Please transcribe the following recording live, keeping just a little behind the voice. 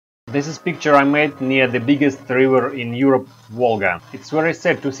This is picture I made near the biggest river in Europe, Volga. It's very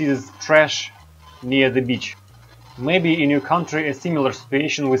sad to see this trash near the beach. Maybe in your country a similar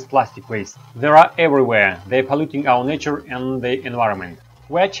situation with plastic waste. They are everywhere, they're polluting our nature and the environment.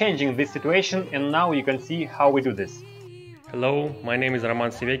 We are changing this situation and now you can see how we do this. Hello, my name is Roman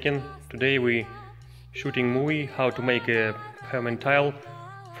Sevekin. Today we shooting movie how to make a pavement tile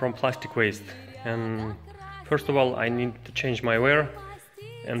from plastic waste. And first of all I need to change my wear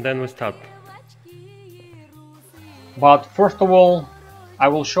and then we start. But first of all I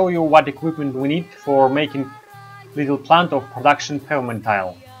will show you what equipment we need for making little plant of production pavement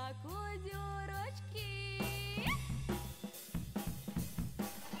tile.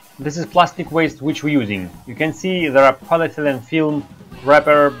 This is plastic waste which we're using. You can see there are polyethylene film,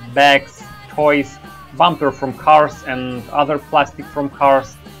 wrapper, bags, toys, bumper from cars and other plastic from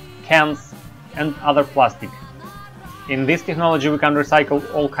cars, cans and other plastic. In this technology we can recycle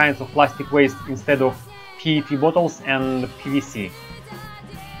all kinds of plastic waste instead of PET bottles and PVC.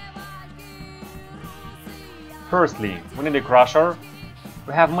 Firstly, we need a crusher.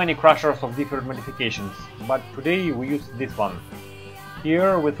 We have many crushers of different modifications, but today we use this one.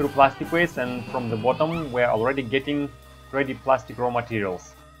 Here we threw plastic waste and from the bottom we are already getting ready plastic raw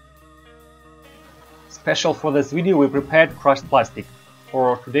materials. Special for this video we prepared crushed plastic.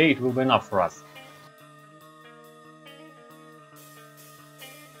 For today it will be enough for us.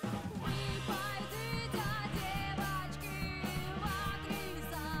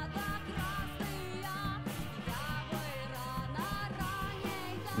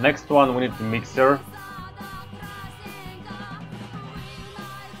 Next one we need a mixer,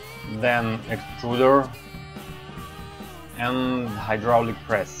 then extruder and hydraulic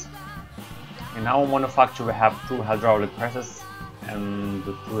press. In our manufacture we have 2 hydraulic presses and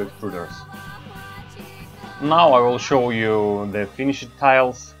 2 extruders. Now I will show you the finished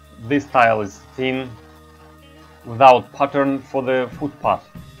tiles. This tile is thin, without pattern for the footpath.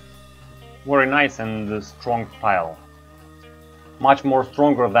 Very nice and strong tile. Much more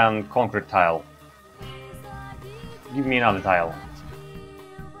stronger than concrete tile. Give me another tile.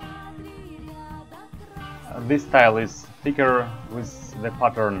 This tile is thicker with the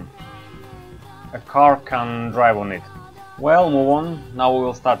pattern. A car can drive on it. Well, move on. Now we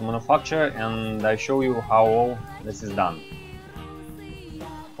will start manufacture and I show you how all this is done.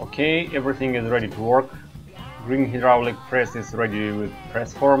 Okay, everything is ready to work. Green hydraulic press is ready with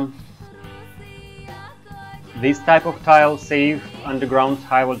press form. This type of tile saves underground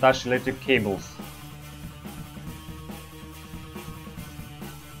high voltage electric cables.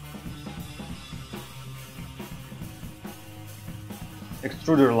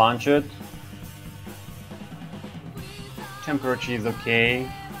 Extruder launched. Temperature is okay.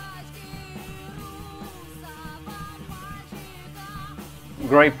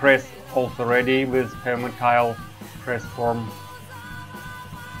 Gray press also ready with pavement tile press form.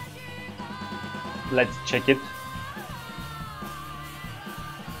 Let's check it.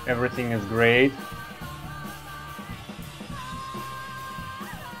 Everything is great.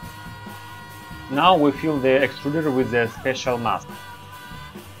 Now we fill the extruder with a special mask.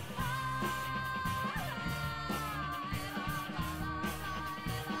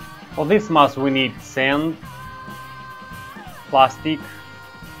 For this mask we need sand, plastic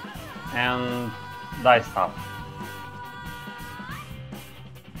and dye stuff.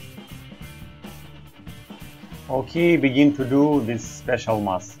 Okay, begin to do this special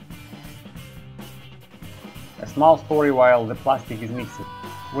mask. A small story while the plastic is mixed.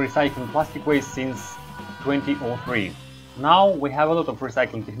 We recycle plastic waste since 2003. Now we have a lot of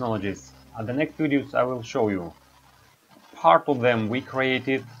recycling technologies. At the next videos I will show you. Part of them we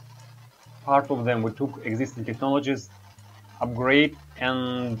created, part of them we took existing technologies, upgrade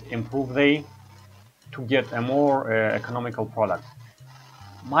and improve they to get a more economical product.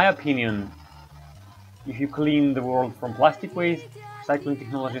 My opinion, if you clean the world from plastic waste, recycling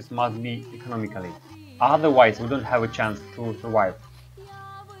technologies must be economically. Otherwise, we don't have a chance to survive.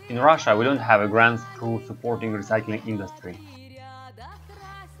 In Russia, we don't have a grants to supporting recycling industry.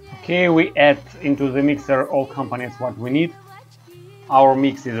 Okay, we add into the mixer all components what we need. Our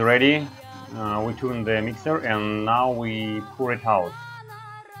mix is ready. We tune the mixer and now we pour it out.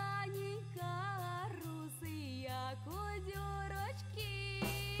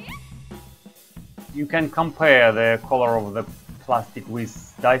 You can compare the color of the plastic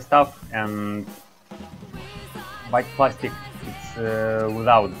with dye stuff, and white plastic it's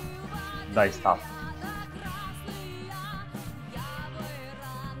without dye stuff.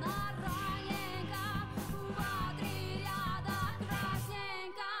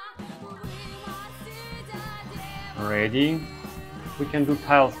 Ready. we can do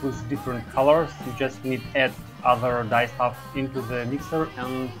tiles with different colors. You just need to add other dye stuff into the mixer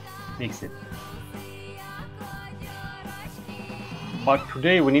and mix it. But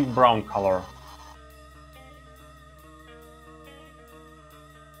today we need brown color.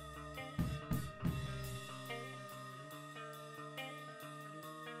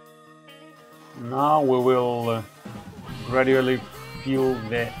 Now we will gradually fill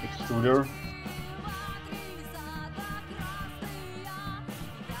the extruder.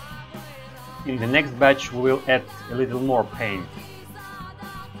 In the next batch we will add a little more paint.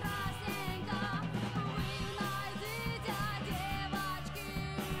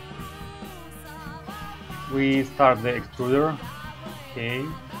 We start the extruder. Okay.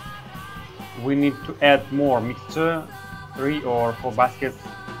 We need to add more mixture, 3 or 4 baskets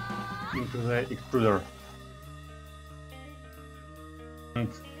into the extruder. And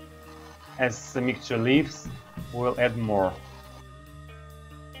as the mixture leaves, we'll add more.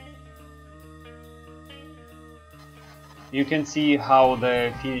 You can see how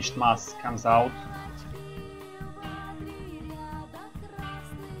the finished mass comes out.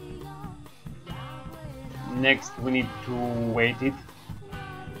 Next we need to weight it.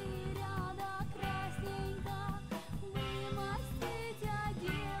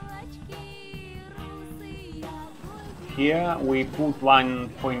 Here we put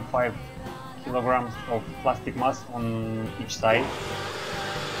 1.5 kilograms of plastic mass on each side.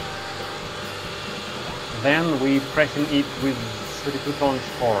 Then we pressing it with 32 tons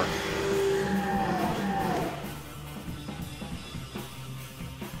force.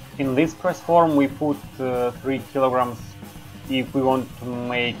 In this press form we put 3 kilograms if we want to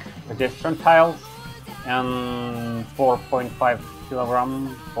make pedestrian tiles and 4.5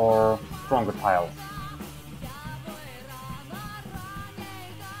 kilograms for stronger tiles.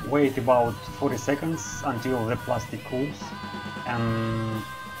 Wait about 40 seconds until the plastic cools and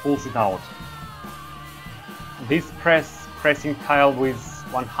pulls it out. This pressing tile with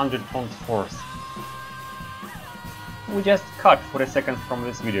 100 tons force. We just cut 40 seconds from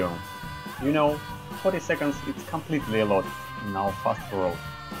this video. You know, 40 seconds it's completely a lot in our fast world.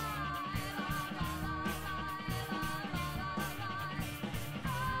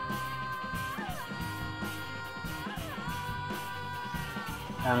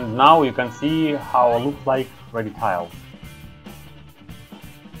 And now you can see how it looks like ready tile.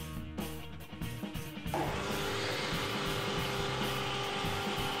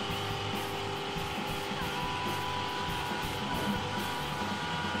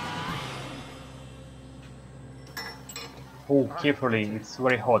 Oh, carefully, it's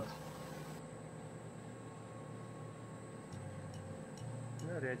very hot.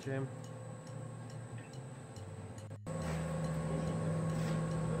 Горячее.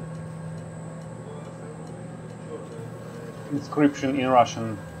 Inscription in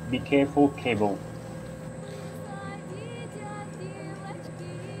Russian: be careful, cable.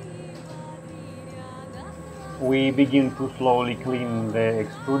 We begin to slowly clean the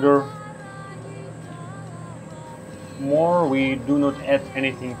extruder. More, we do not add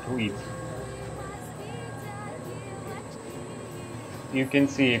anything to it. You can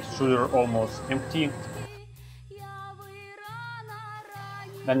see extruder almost empty.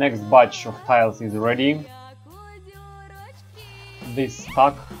 The next batch of tiles is ready. This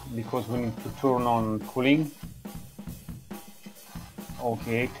stuck because we need to turn on cooling.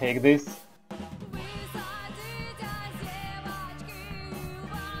 Okay, take this.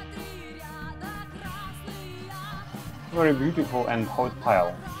 Very beautiful and hot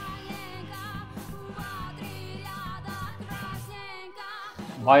tile.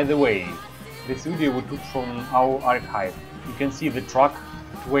 By the way, this video we took from our archive. You can see the truck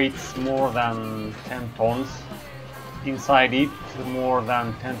weighs more than 10 tons. Inside it, more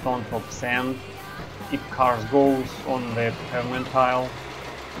than 10 tons of sand. If cars goes on the pavement tile.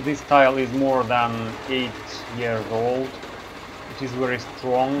 This tile is more than 8 years old. It is very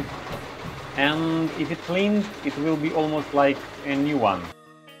strong. And if it cleaned, it will be almost like a new one.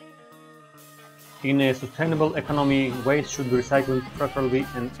 In a sustainable economy, waste should be recycled preferably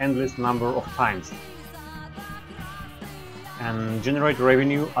an endless number of times and generate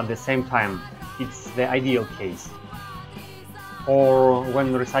revenue at the same time. It's the ideal case. Or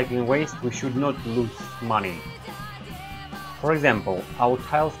when recycling waste, we should not lose money. For example, our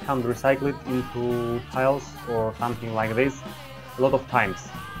tiles can be recycled into tiles or something like this a lot of times.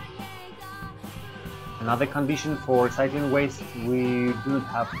 Another condition for recycling waste, we do not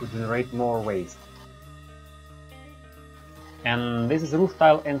have to generate more waste. And this is roof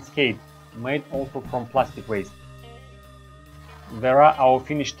tile and skate, made also from plastic waste. There are our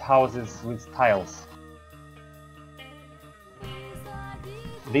finished houses with tiles.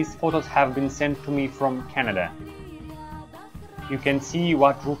 These photos have been sent to me from Canada. You can see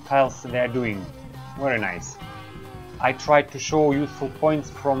what roof tiles they are doing. Very nice. I tried to show useful points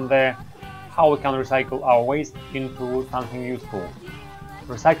from there, how we can recycle our waste into something useful.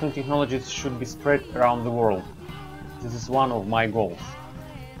 Recycling technologies should be spread around the world. This is one of my goals.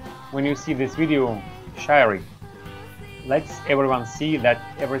 When you see this video, share it. Let's everyone see that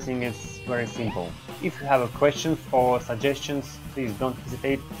everything is very simple. If you have questions or suggestions, please don't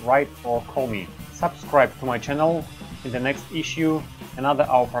hesitate, write or call me. Subscribe to my channel. In the next issue, another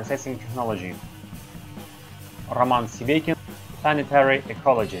our processing technology. Roman Sivekin, sanitary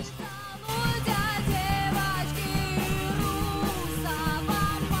ecologist.